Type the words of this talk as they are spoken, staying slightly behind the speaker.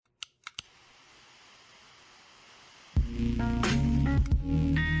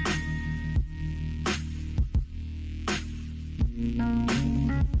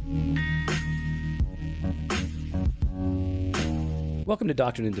Welcome to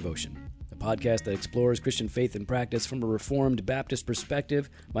Doctrine and Devotion, a podcast that explores Christian faith and practice from a Reformed Baptist perspective.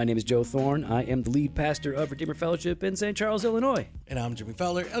 My name is Joe Thorne. I am the lead pastor of Redeemer Fellowship in St. Charles, Illinois. And I'm Jimmy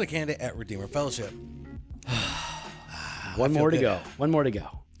Fowler, elder candidate at Redeemer Fellowship. One more to go.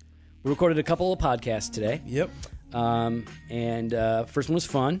 We recorded a couple of podcasts today. Yep. First one was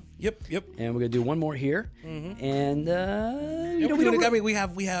fun. Yep. And we're going to do one more here. Mm-hmm. And,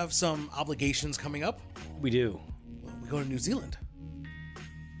 we have some obligations coming up. We do. We go to New Zealand.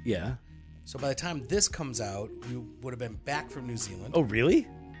 Yeah. So by the time this comes out, we would have been back from New Zealand. Oh, really?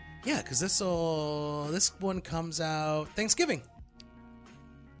 Yeah, because this one comes out Thanksgiving.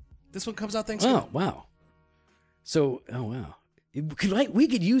 This one comes out Thanksgiving. Oh, wow. So, wow. We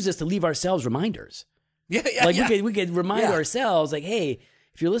could use this to leave ourselves reminders. Yeah. We could remind ourselves, like, hey,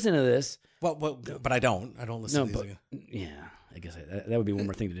 if you're listening to this. Well, but I don't. I don't listen to these. Yeah, I guess that would be one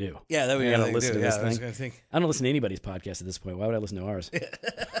more thing to do. Yeah, that would be I another gotta listen to this thing. thing. I was gonna think. I don't listen to anybody's podcast at this point. Why would I listen to ours?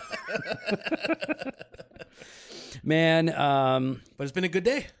 Man, but it's been a good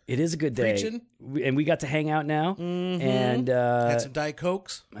day. It is a good day. Preaching. And we got to hang out now. Mm-hmm. And had some Diet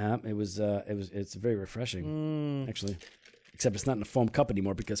Cokes. It's very refreshing, actually. Except it's not in a foam cup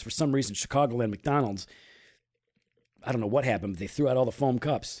anymore because for some reason Chicagoland McDonald's, I don't know what happened, but they threw out all the foam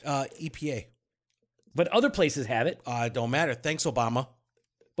cups. EPA. But other places have it. Don't matter. Thanks, Obama.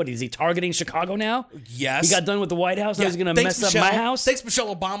 What, is he targeting Chicago now? Yes. He got done with the White House? Yeah. He's going to mess up my house? Thanks,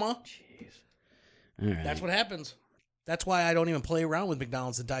 Michelle Obama. Jeez. All right. That's what happens. That's why I don't even play around with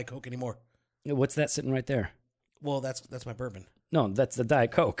McDonald's and Diet Coke anymore. What's that sitting right there? Well, that's my bourbon. No, that's the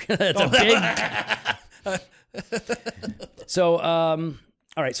Diet Coke. That's a big... So, all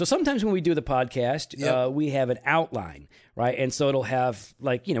right. So sometimes when we do the podcast, we have an outline, right? And so it'll have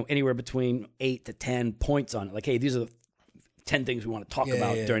anywhere between 8 to 10 points on it. Like, hey, these are the 10 things we want to talk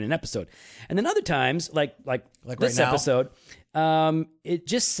about during an episode. And then other times, like this right episode, it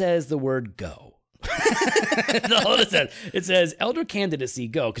just says the word go. That's all it says. It says elder candidacy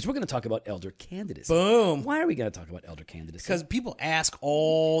go, because we're going to talk about elder candidacy. Boom. Why are we going to talk about elder candidacy? Because people ask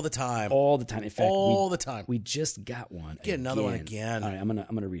all the time. All the time. In fact, all the time. We just got one. Get another one again. All right, I'm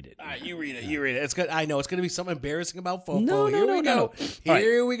gonna read it. All right, you read it. It's good. I know it's gonna be something embarrassing about football. No.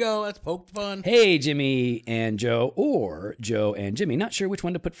 Here we go. Let's poke fun. Hey, Jimmy and Joe, or Joe and Jimmy. Not sure which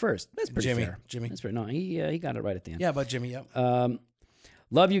one to put first. That's pretty fair. Jimmy. That's fair. No, he got it right at the end. Yeah, but Jimmy. Yep.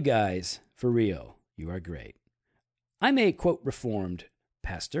 Love you guys for real. You are great. I'm a, quote, Reformed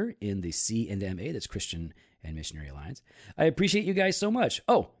pastor in the C&MA, that's Christian and Missionary Alliance. I appreciate you guys so much.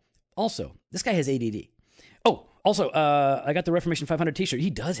 Oh, also, this guy has ADD. Oh, also, I got the Reformation 500 t-shirt.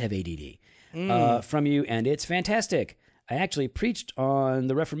 He does have ADD from you, and it's fantastic. I actually preached on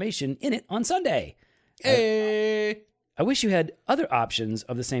the Reformation in it on Sunday. Hey! I wish you had other options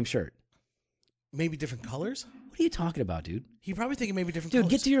of the same shirt. Maybe different colors? What are you talking about, dude? He probably thinking maybe different colors.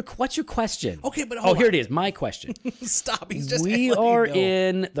 colors. Get to what's your question? Okay, but hold on. Here it is. My question. Stop. He's just We are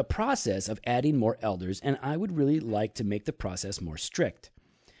in the process of adding more elders, and I would really like to make the process more strict.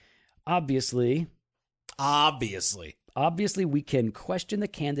 Obviously, we can question the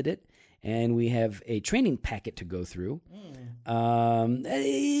candidate, and we have a training packet to go through. Don't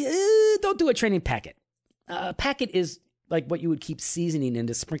do a training packet. Packet is like what you would keep seasoning in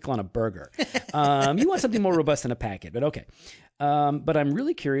to sprinkle on a burger. You want something more robust than a packet, but okay. But I'm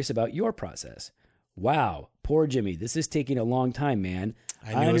really curious about your process. Wow, poor Jimmy. This is taking a long time, man.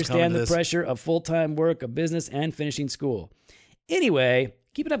 I understand the pressure of full-time work, a business, and finishing school. Anyway,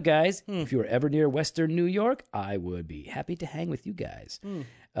 keep it up, guys. If you were ever near Western New York, I would be happy to hang with you guys.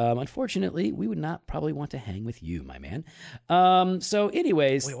 Unfortunately, we would not probably want to hang with you, my man. So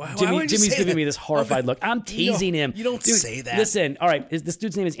anyways, Jimmy's giving me this horrified look. I'm teasing him. You don't say that. Listen, all right, this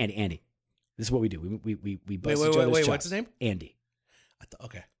dude's name is Andy. Andy. This is what we do. We bust each other's chops. What's his name? Andy.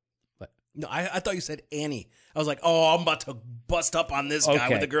 Okay. What? No, I thought you said Annie. I was like, oh, I'm about to bust up on this guy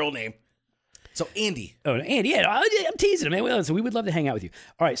with a girl name. So Andy. Oh, Andy. Yeah, I'm teasing him, man. So we would love to hang out with you.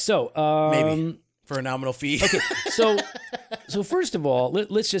 All right, so maybe for a nominal fee. Okay, so first of all,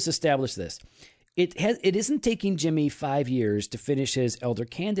 let's just establish this. It isn't taking Jimmy 5 years to finish his elder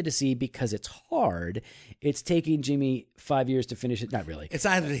candidacy because it's hard. It's taking Jimmy 5 years to finish it. Not really. It's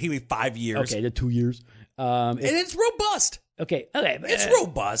not going to take me 5 years. Okay, the 2 years. And it's robust. Okay. It's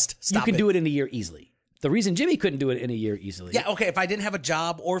robust. You can do it in a year easily. The reason Jimmy couldn't do it in a year easily. Yeah. Okay. If I didn't have a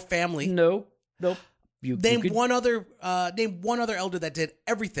job or family. Nope. Name one other elder that did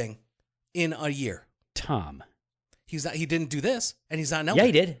everything in a year. Tom. He didn't do this, and he's not an elder. Yeah,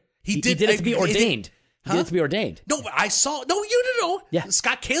 he did. He did it to be ordained. You get to be ordained. No, I saw. No, you didn't know. Yeah.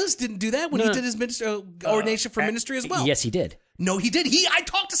 Scott Kalis didn't do that when he did his ordination for ministry as well. Yes, he did. No, he did. I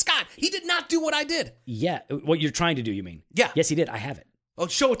talked to Scott. He did not do what I did. Yeah, what you're trying to do, you mean? Yeah. Yes, he did. I have it. Oh,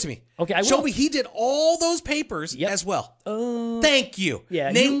 show it to me. Okay, I will. Show me. He did all those papers as well. Thank you.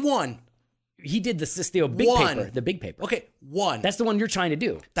 Yeah, Name one. He did the Sisteo big One. paper. The big paper. Okay, one. That's the one you're trying to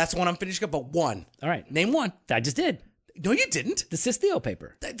do. That's the one I'm finishing up, but one. All right. Name one. I just did. No, you didn't. The Sisteo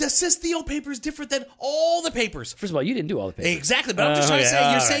paper. The Sisteo paper is different than all the papers. First of all, you didn't do all the papers. Exactly, but I'm just trying to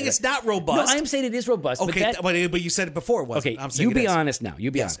say, you're saying it's not robust. No, I'm saying it is robust. Okay, but but you said it before it wasn't. okay, I'm saying you be it is. honest now.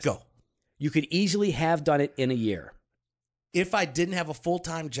 You be honest. Go. You could easily have done it in a year. If I didn't have a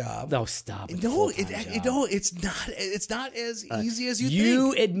full-time job. No, stop. No, it's not. It's not as easy as you think.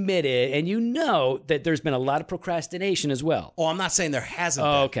 You admit it, and you know that there's been a lot of procrastination as well. Oh, I'm not saying there hasn't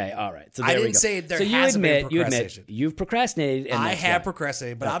been. Okay, all right. So I there we didn't go. say there so hasn't been you procrastination. admit you've procrastinated. And I that's have why.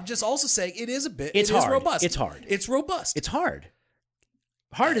 procrastinated, but I'm just also saying it is a bit. It's it is hard. robust. It's hard. It's robust. It's hard.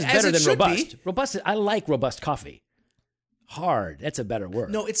 Hard is As better it than should robust. be. Robust. I like robust coffee. Hard. That's a better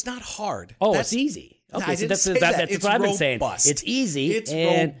word. No, it's not hard. Oh, That's- it's easy. Okay, I so didn't that's say that's that. what It's I've been saying. robust. It's easy. It's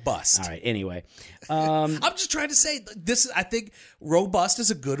and, robust. All right. Anyway, I'm just trying to say this. I think robust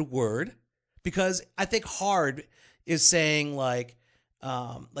is a good word because I think hard is saying like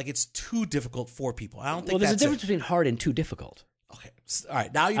it's too difficult for people. I don't think. well, there's a that's difference between hard and too difficult. Okay. All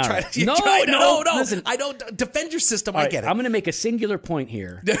right. Now you're All trying. right. You're No, trying to, no, no. listen. I don't defend your system. All I right, get it. I'm going to make a singular point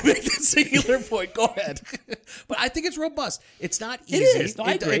here. Make the singular point. Go ahead. But I think it's robust. It's not easy. is. No,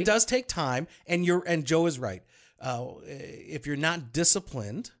 I agree. It does take time, and Joe is right. If you're not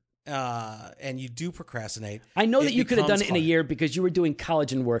disciplined and you do procrastinate, I know that you could have done it in a hard. year because you were doing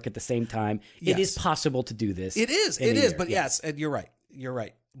college and work at the same time. Yes. It is possible to do this. It is. in It a is. year, But yes, and you're right. You're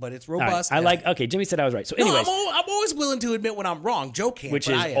right. But it's All right, robust. I and like. Okay, Jimmy said I was right. So, No, anyways, I'm always willing to admit when I'm wrong. Joe can't, which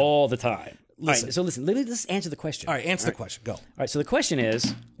but is I am. all the time. Listen. All right, so listen. Let's answer the question. All right, answer the question. Go. All right, so the question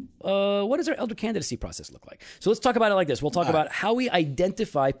is, what does our elder candidacy process look like? So let's talk about it like this. We'll talk about how we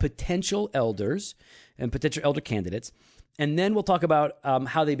identify potential elders and potential elder candidates, and then we'll talk about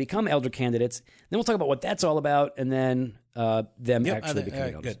how they become elder candidates. Then we'll talk about what that's all about, and then them actually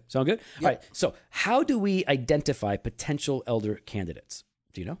becoming elders. good. Sound good? All right, so how do we identify potential elder candidates?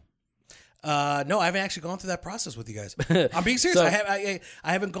 Do you know? No, I haven't actually gone through that process with you guys. I'm being serious. So- I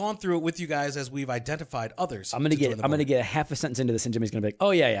haven't gone through it with you guys as we've identified others. I'm gonna get a half a sentence into this, and Jimmy's gonna be like,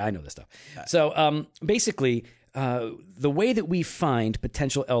 "Oh yeah, I know this stuff." So basically, the way that we find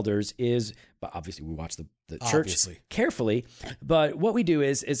potential elders is, but obviously we watch the church Obviously. carefully. But what we do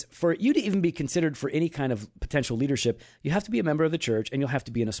is for you to even be considered for any kind of potential leadership, you have to be a member of the church, and you'll have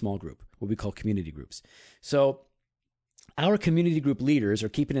to be in a small group, what we call community groups. So our community group leaders are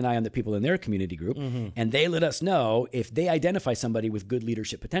keeping an eye on the people in their community group, and they let us know if they identify somebody with good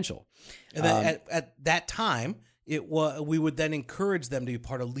leadership potential. And then at that time, we would then encourage them to be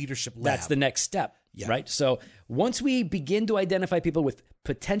part of leadership lab. That's the next step, right? So once we begin to identify people with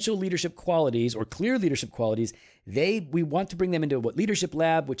potential leadership qualities or clear leadership qualities, we want to bring them into what leadership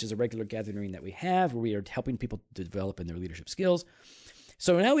lab, which is a regular gathering that we have where we are helping people to develop in their leadership skills.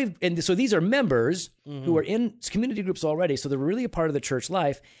 So now so these are members who are in community groups already, so they're really a part of the church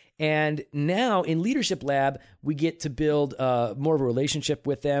life. And now in Leadership Lab, we get to build more of a relationship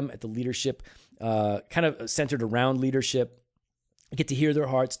with them at the leadership, kind of centered around leadership. Get to hear their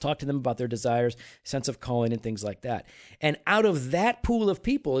hearts, talk to them about their desires, sense of calling, and things like that. And out of that pool of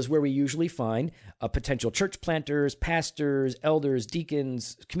people is where we usually find potential church planters, pastors, elders,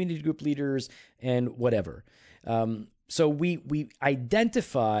 deacons, community group leaders, and whatever. So we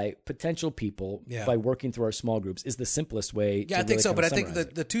identify potential people by working through our small groups is the simplest way. Yeah, to I think really so. kind But I of think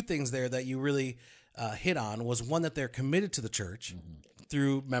summarize the two things there that you really hit on was one, that they're committed to the church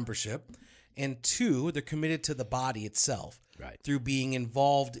through membership, and two, they're committed to the body itself through being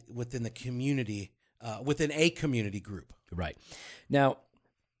involved within the community, within a community group. Right. Now,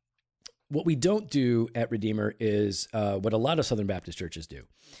 what we don't do at Redeemer is what a lot of Southern Baptist churches do,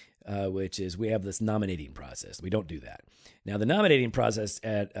 which is we have this nominating process. We don't do that. Now, the nominating process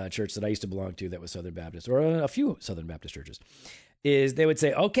at a church that I used to belong to that was Southern Baptist, or a few Southern Baptist churches, is they would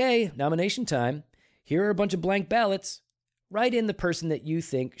say, okay, nomination time. Here are a bunch of blank ballots. Write in the person that you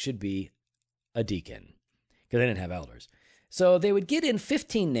think should be a deacon, because they didn't have elders. So they would get in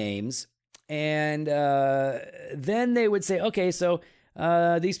 15 names, and then they would say, okay, so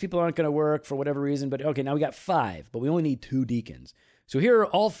these people aren't going to work for whatever reason, but okay, now we got 5, but we only need 2 deacons. So here are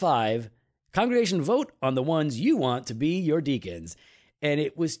all 5. Congregation, vote on the ones you want to be your deacons. And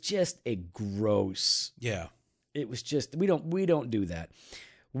it was just a gross. Yeah. It was just, we don't do that.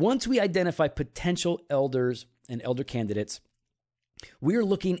 Once we identify potential elders and elder candidates, We're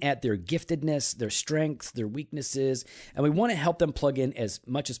looking at their giftedness, their strengths, their weaknesses, and we want to help them plug in as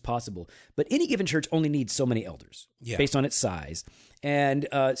much as possible. But any given church only needs so many elders based on its size. And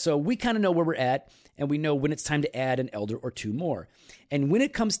so we kind of know where we're at, and we know when it's time to add an elder or two more. And when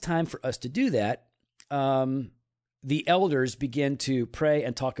it comes time for us to do that, the elders begin to pray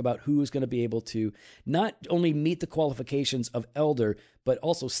and talk about who is going to be able to not only meet the qualifications of elder, but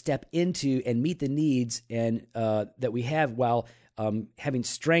also step into and meet the needs and that we have while having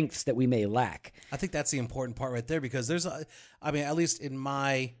strengths that we may lack. I think that's the important part right there, because at least in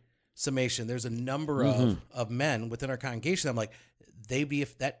my summation, there's a number of men within our congregation. I'm like,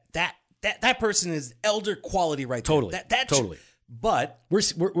 that person is elder quality right totally. there. That totally. But we're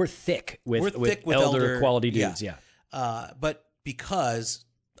thick with elder quality dudes. Yeah. But because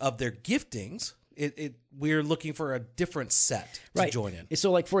of their giftings, we're looking for a different set to join in.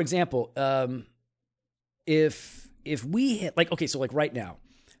 So, like, for example, if we hit, right now,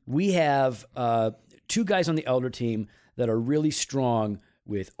 we have two guys on the elder team that are really strong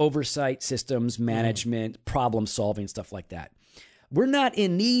with oversight, systems, management, problem solving, stuff like that. We're not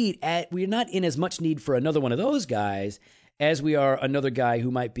in as much need for another one of those guys as we are another guy who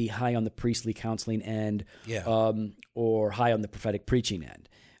might be high on the priestly counseling end, or high on the prophetic preaching end.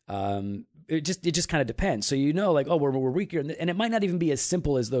 It just kind of depends. So we're weaker, and it might not even be as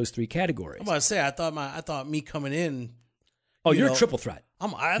simple as those three categories. I'm about to say, I thought me coming in. Oh, you're a triple threat.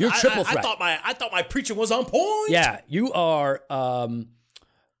 You're triple threat. I thought my preaching was on point. Yeah, you are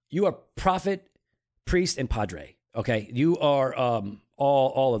prophet, priest, and padre. Okay, you are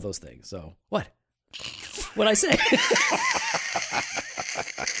all of those things. So what? What'd I say?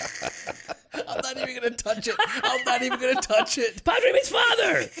 I'm not even going to touch it. Padre means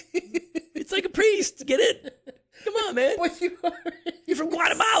father. It's like a priest. Get it? Come on, man. You're from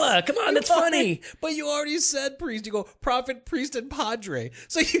Guatemala. Come on, that's funny. But you already said priest. You go prophet, priest, and padre.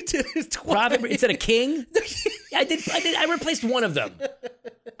 So you did it twice. Prophet instead of king? I did. I replaced one of them.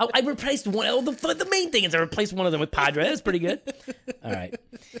 I replaced one. The main thing is I replaced one of them with padre. That's pretty good. All right.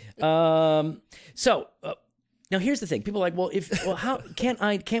 So now here's the thing. People are like, how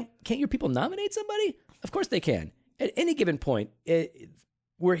can't your people nominate somebody? Of course they can. At any given point,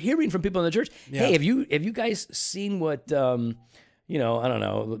 we're hearing from people in the church. Yeah. Hey, have you guys seen what I don't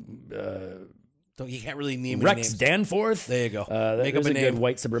know? You can't really name Rex names. Danforth. There you go. Make up a name. Good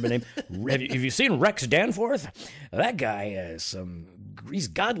white suburban name. have you seen Rex Danforth? That guy has he's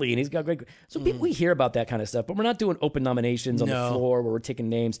godly and he's got great. So we hear about that kind of stuff, but we're not doing open nominations on the floor where we're taking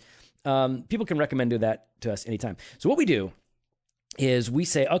names. People can recommend that to us anytime. So what we do is we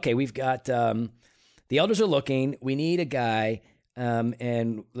say, okay, we've got the elders are looking. We need a guy.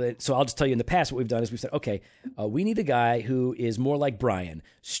 And so I'll just tell you in the past what we've done is we've said, okay, we need a guy who is more like Brian,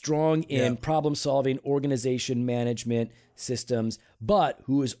 strong in problem solving, organization, management, systems, but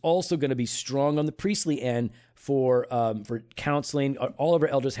who is also going to be strong on the priestly end for counseling. All of our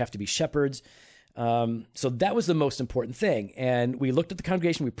elders have to be shepherds. So that was the most important thing. And we looked at the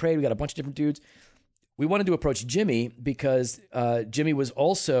congregation, we prayed, we got a bunch of different dudes. We wanted to approach Jimmy because Jimmy was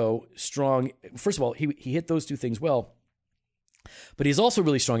also strong. First of all, he hit those two things well. But he's also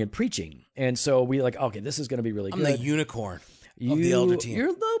really strong in preaching. And so we like, okay, this is going to be really good. I'm the unicorn of the elder team.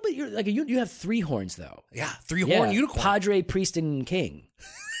 You have three horns, though. Yeah, three-horn unicorn. Padre, priest, and king.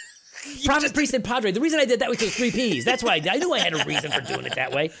 Prophet, priest, and padre. The reason I did that was because 3 Ps. That's why I knew I had a reason for doing it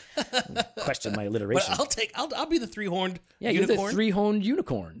that way. Question my alliteration. But I'll be the three-horned unicorn. You're the three-horned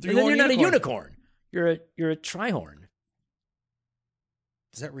unicorn. And then you're not a unicorn. You're a trihorn.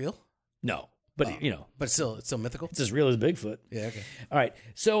 Is that real? No. But, But it's still mythical? It's as real as Bigfoot. Yeah, okay. All right.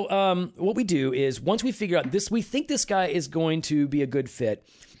 So what we do is once we figure out we think this guy is going to be a good fit,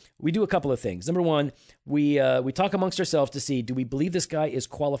 we do a couple of things. Number one, we talk amongst ourselves to see, do we believe this guy is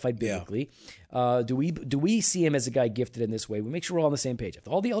qualified biblically? Yeah. Do we see him as a guy gifted in this way? We make sure we're all on the same page. If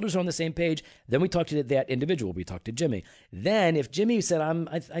all the elders are on the same page, then we talk to that individual. We talk to Jimmy. Then if Jimmy said,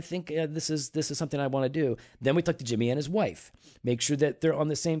 I think this is something I want to do, then we talk to Jimmy and his wife. Make sure that they're on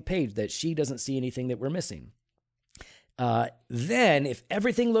the same page, that she doesn't see anything that we're missing. Then if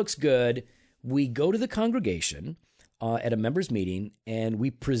everything looks good, we go to the congregation at a members meeting and we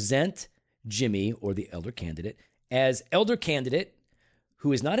present Jimmy or the elder candidate as elder candidate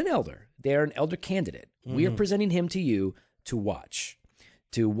who is not an elder. They're an elder candidate. Mm-hmm. We are presenting him to you to watch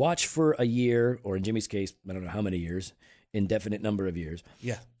for a year, or in Jimmy's case, I don't know how many years, indefinite number of years.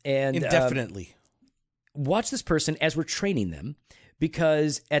 Yeah. And indefinitely. Watch this person as we're training them,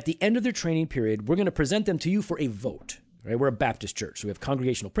 because at the end of their training period, we're going to present them to you for a vote. Right? We're a Baptist church, so we have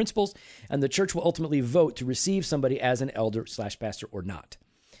congregational principles, and the church will ultimately vote to receive somebody as an elder / pastor or not.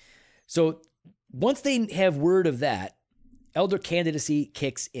 So once they have word of that, elder candidacy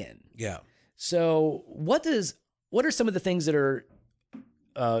kicks in. Yeah. So what are some of the things that are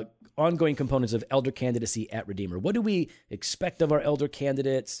ongoing components of elder candidacy at Redeemer? What do we expect of our elder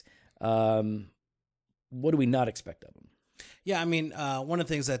candidates? What do we not expect of them? Yeah, I mean, one of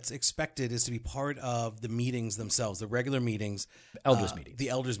the things that's expected is to be part of the meetings themselves, the regular meetings, Elders meetings. the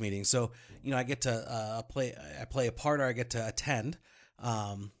elders meetings. So, I get to play a part, or I get to attend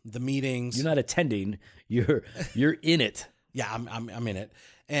the meetings. You're not attending; you're in it. Yeah, I'm in it,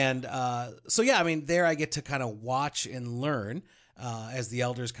 and so yeah, I mean, there I get to kind of watch and learn as the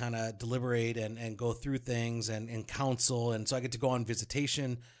elders kind of deliberate and go through things and counsel, and so I get to go on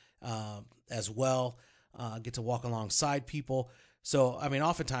visitation as well. Get to walk alongside people. So, I mean,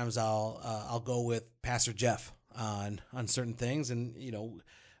 oftentimes I'll go with Pastor Jeff on certain things. And,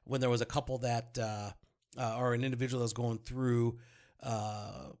 when there was a couple that, or an individual that was going through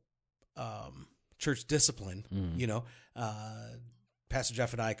church discipline, Pastor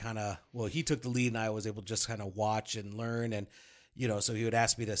Jeff and I he took the lead, and I was able to just kind of watch and learn. And, so he would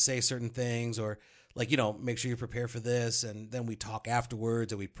ask me to say certain things, or make sure you prepare for this. And then we talk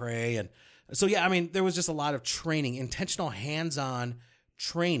afterwards and we pray. And so, yeah, I mean, there was just a lot of training, intentional hands-on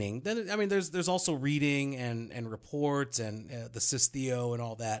training. Then, I mean, there's also reading and reports and the Systheo and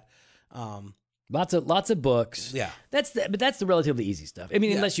all that. Lots of books. Yeah. But that's the relatively easy stuff. I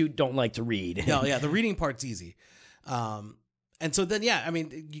mean, unless you don't like to read. No, yeah, the reading part's easy. And so then, yeah, I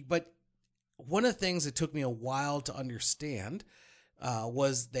mean, but one of the things that took me a while to understand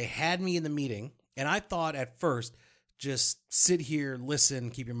was they had me in the meeting, and I thought at first, just sit here, listen,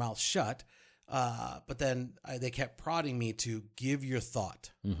 keep your mouth shut. But then they kept prodding me to give your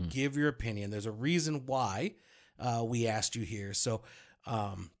thought, give your opinion. There's a reason why we asked you here. So,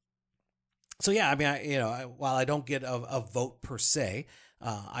 yeah, I mean, while I don't get a vote per se,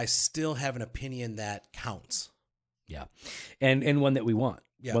 I still have an opinion that counts. Yeah, and one that we want.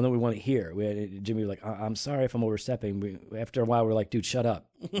 Yeah. One that we want to hear. Jimmy was like, I'm sorry if I'm overstepping. After a while, we're like, dude, shut up.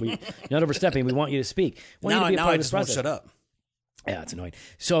 You're not overstepping. We want you to speak. Now I just won't shut up. Yeah, it's annoying.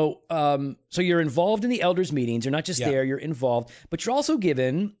 So you're involved in the elders' meetings. You're not just there, you're involved, but you're also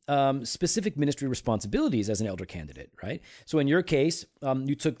given specific ministry responsibilities as an elder candidate, right? So in your case,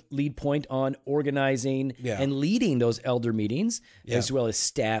 you took lead point on organizing and leading those elder meetings, as well as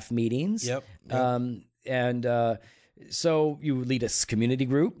staff meetings. Yep. So you lead a community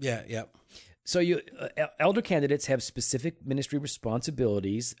group. Yeah, yep. So elder candidates have specific ministry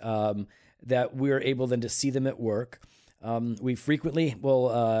responsibilities that we're able then to see them at work. We frequently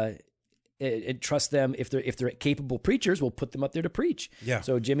will trust them if they're capable preachers. We'll put them up there to preach. Yeah.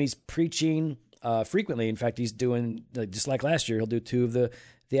 So Jimmy's preaching frequently. In fact, he's doing just like last year. He'll do 2 of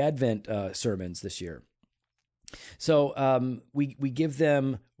the Advent sermons this year. So we give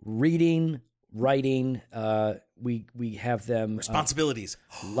them reading, writing. We have them responsibilities.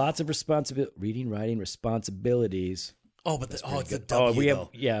 Lots of responsibility. Reading, writing, responsibilities. Oh, but it's a W.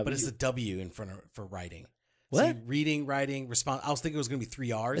 Yeah, but it's the W in front for writing. What? See, reading, writing, response. I was thinking it was going to be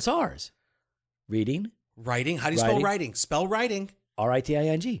 3 R's. It's R's. Reading. Writing. How do you spell writing? Spell writing.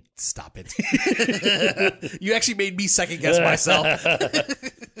 RITING. Stop it. You actually made me second guess myself.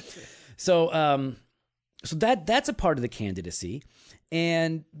 So that's a part of the candidacy.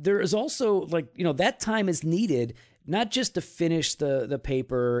 And there is also that time is needed not just to finish the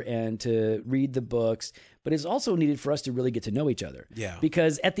paper and to read the books, but it's also needed for us to really get to know each other. Yeah.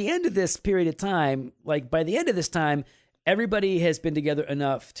 Because at the end of this period of time, by the end of this time, everybody has been together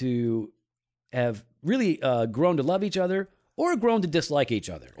enough to have really grown to love each other or grown to dislike each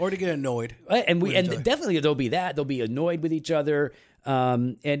other. Or to get annoyed. And definitely there'll be that. They'll be annoyed with each other.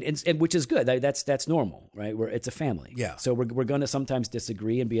 And which is good. That's normal, right? It's a family. Yeah. So we're going to sometimes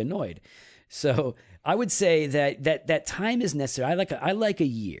disagree and be annoyed. So I would say that time is necessary. I like a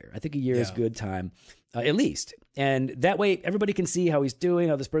year. I think a year is good time, at least. And that way everybody can see how he's doing,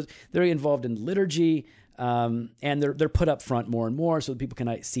 how this person, they're involved in liturgy, and they're put up front more and more so that people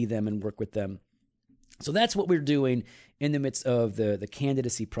can see them and work with them. So that's what we're doing in the midst of the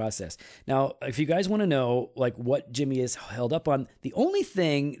candidacy process. Now, if you guys want to know what Jimmy is held up on, the only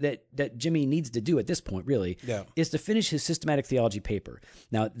thing that Jimmy needs to do at this point really is to finish his systematic theology paper.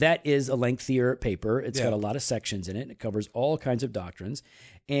 Now, that is a lengthier paper. It's got a lot of sections in it. It covers all kinds of doctrines.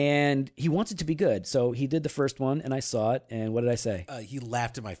 And he wants it to be good. So he did the first one, and I saw it. And what did I say? He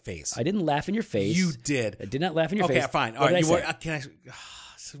laughed in my face. I didn't laugh in your face. You did. I did not laugh in your face. Okay, fine. All right. Can I...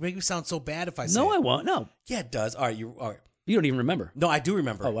 So make me sound so bad if I say No, it. I won't. No. Yeah, it does. All right. You don't even remember. No, I do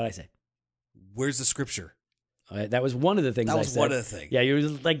remember. Oh, what did I say? Where's the scripture? That was one of the things That I was said. one of the things. Yeah, you were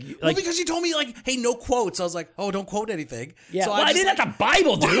like Well, because you told me, like, hey, no quotes. I was like, oh, don't quote anything. yeah. So Well, I didn't have the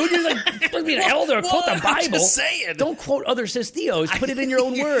Bible, dude. You're like, supposed to be an elder. Quote the I'm Bible. just saying. Don't quote other sis theos. Put it in your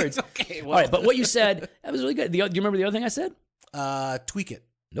own words. Okay, well. All right, but what you said, that was really good. Do you remember the other thing I said? Tweak it.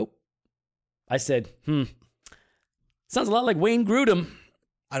 Nope. I said, sounds a lot like Wayne Grudem.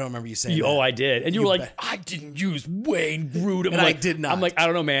 I don't remember you saying that. Oh, I did. And you were like, bet. I didn't use Wayne Grudem. And I did not. I'm like, I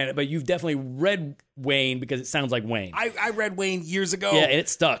don't know, man, but you've definitely read Wayne because it sounds like Wayne. I read Wayne years ago. Yeah, and it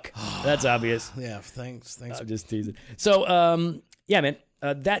stuck. That's obvious. Yeah, thanks. I'm just teasing. So, yeah, man,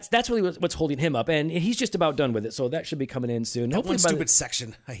 that's really what's holding him up, and he's just about done with it. So that should be coming in soon. That one stupid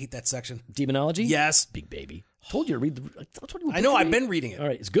section. I hate that section. Demonology. Yes. Big baby. Told you to read. I know. I've been reading it. All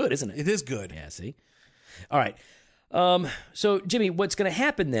right, it's good, isn't it? It is good. Yeah. See. All right. So Jimmy, what's going to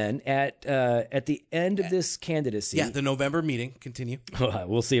happen then at the end of this candidacy? Yeah, the November meeting. Continue.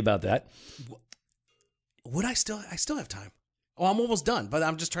 We'll see about that. Would I still have time? Oh, I'm almost done, but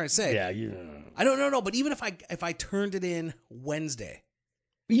I'm just trying to say. Yeah, I don't know, but even if I turned it in Wednesday.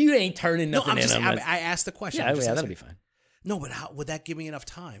 You ain't turning nothing No, I'm just. in. I asked the question. Yeah, that'll be fine. No, but how would that give me enough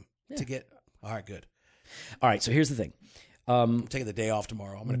time to get? All right, good. All right, so here's the thing. I'm taking the day off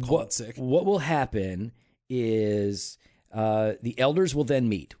tomorrow. I'm going to call it sick. What will happen is the elders will then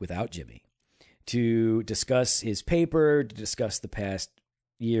meet without Jimmy to discuss his paper, to discuss the past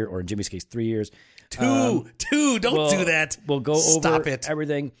year, or in Jimmy's case, 3 years. Two. Don't do that. We'll go Stop over it.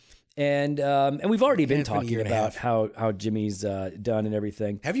 everything. And we've already been It's been a talking year and a about half. how Jimmy's done and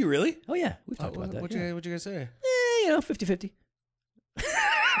everything. Have you really? Oh, yeah. We've talked about that. What Yeah. you guys say? 50-50.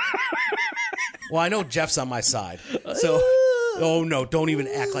 Well, I know Jeff's on my side, so oh no, don't even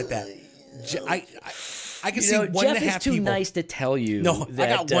act like that. I can see Jeff 1.5 is too people. nice to tell you. No,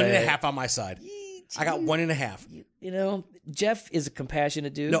 that, I got 1.5 on my side. I got 1.5. Jeff is a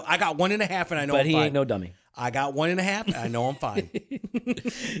compassionate dude. No, I got 1.5, and I know but I'm he fine. ain't no dummy. I got 1.5, and I know I'm fine.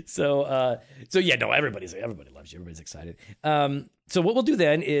 So yeah, no, everybody loves you. Everybody's excited. So what we'll do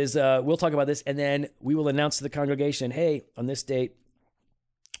then is we'll talk about this, and then we will announce to the congregation, hey, on this date,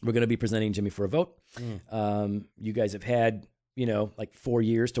 we're going to be presenting Jimmy for a vote. You guys have had, like 4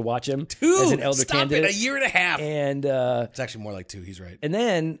 years to watch him as an elder candidate. A year and a half. And it's actually more like 2. He's right. And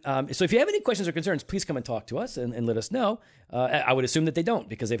then, so if you have any questions or concerns, please come and talk to us and let us know. I would assume that they don't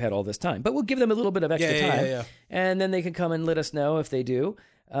because they've had all this time, but we'll give them a little bit of extra time. Yeah. And then they can come and let us know if they do.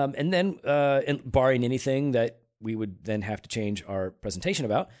 And then, and barring anything that we would then have to change our presentation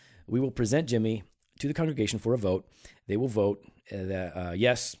about, we will present Jimmy to the congregation for a vote. They will vote that,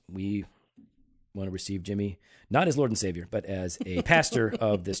 yes, we want to receive Jimmy, not as Lord and Savior, but as a pastor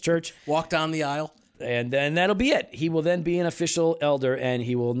of this church. Walk down the aisle. And then that'll be it. He will then be an official elder, and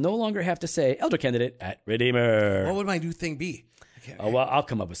he will no longer have to say elder candidate at Redeemer. What would my new thing be? Oh, well, I'll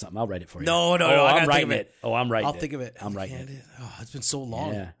come up with something. I'll write it for you. No, Oh, I gotta I'm think writing of it. it. Oh, I'm writing it. I'll think of it. I'm writing it. Oh, it's been so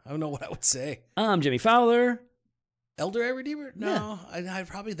long. Yeah. I don't know what I would say. I'm Jimmy Fowler. Elder at Redeemer? No, I'd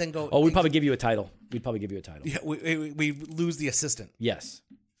probably then go. Oh, we'd probably give you a title. Yeah, we lose the assistant. Yes.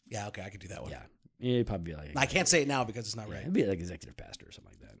 Yeah, okay, I could do that one. Yeah. It'd probably be like... I can't say it now because it's not right. It'd be like executive pastor or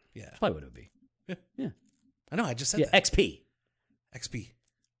something like that. Yeah. That's probably what it would be. Yeah. I know, I just said Yeah, that. XP.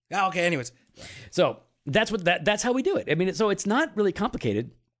 Yeah, okay, anyways. So that's how we do it. I mean, so it's not really complicated.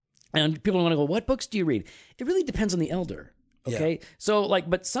 And people want to go, what books do you read? It really depends on the elder. Okay. Yeah. So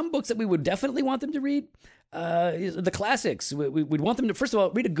but some books that we would definitely want them to read, the classics. We'd want them to, first of all,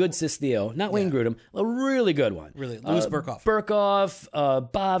 read a good Sis Theo, not Wayne Grudem, a really good one. Really, Louis Burkhoff.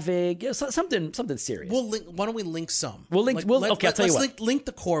 Bavig, something serious. Why don't we link some? We'll link. I'll tell you what. Link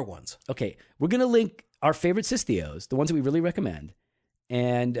the core ones. Okay, we're gonna link our favorite Sis Theos, the ones that we really recommend,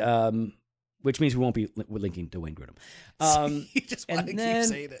 and which means we won't be linking to Wayne Grudem. You just want to keep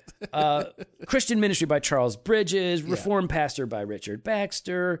saying it. Christian Ministry by Charles Bridges, Reformed Pastor by Richard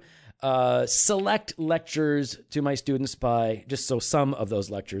Baxter, select lectures to my students by, some of those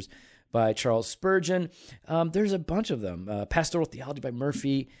lectures, by Charles Spurgeon. There's a bunch of them. Pastoral Theology by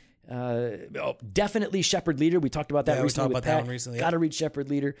Murphy. Definitely Shepherd Leader. We talked about that recently. We talked with about Pat. that one recently. Got to read Shepherd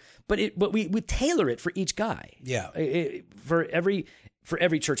Leader. But we tailor it for each guy. Yeah. For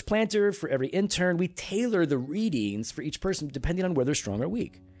every church planter, for every intern, we tailor the readings for each person depending on whether they're strong or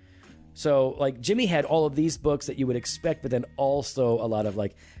weak. So, like, Jimmy had all of these books that you would expect, but then also a lot of,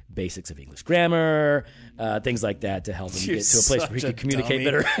 like, basics of English grammar, things like that to help him get to a place where he can communicate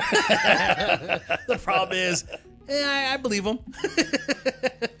better. The problem is, I believe him.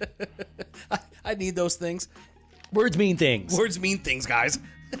 I need those things. Words mean things. Words mean things, guys.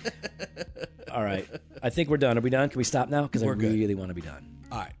 All right. I think we're done. Are we done? Can we stop now? Because I really want to be done.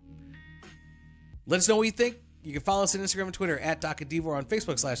 All right. Let us know what you think. You can follow us on Instagram and Twitter at Doc and Devor, on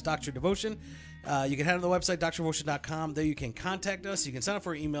Facebook /Dr. Devotion. You can head to the website, drdevotion.com. There you can contact us. You can sign up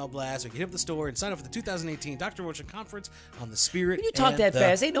for an email blast, or you can hit up the store and sign up for the 2018 Dr. Devotion Conference on the Spirit. When you talk that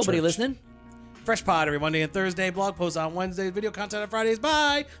fast, ain't nobody listening. Fresh pod every Monday and Thursday. Blog posts on Wednesdays. Video content on Fridays.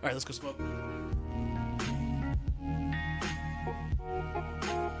 Bye. All right, let's go smoke.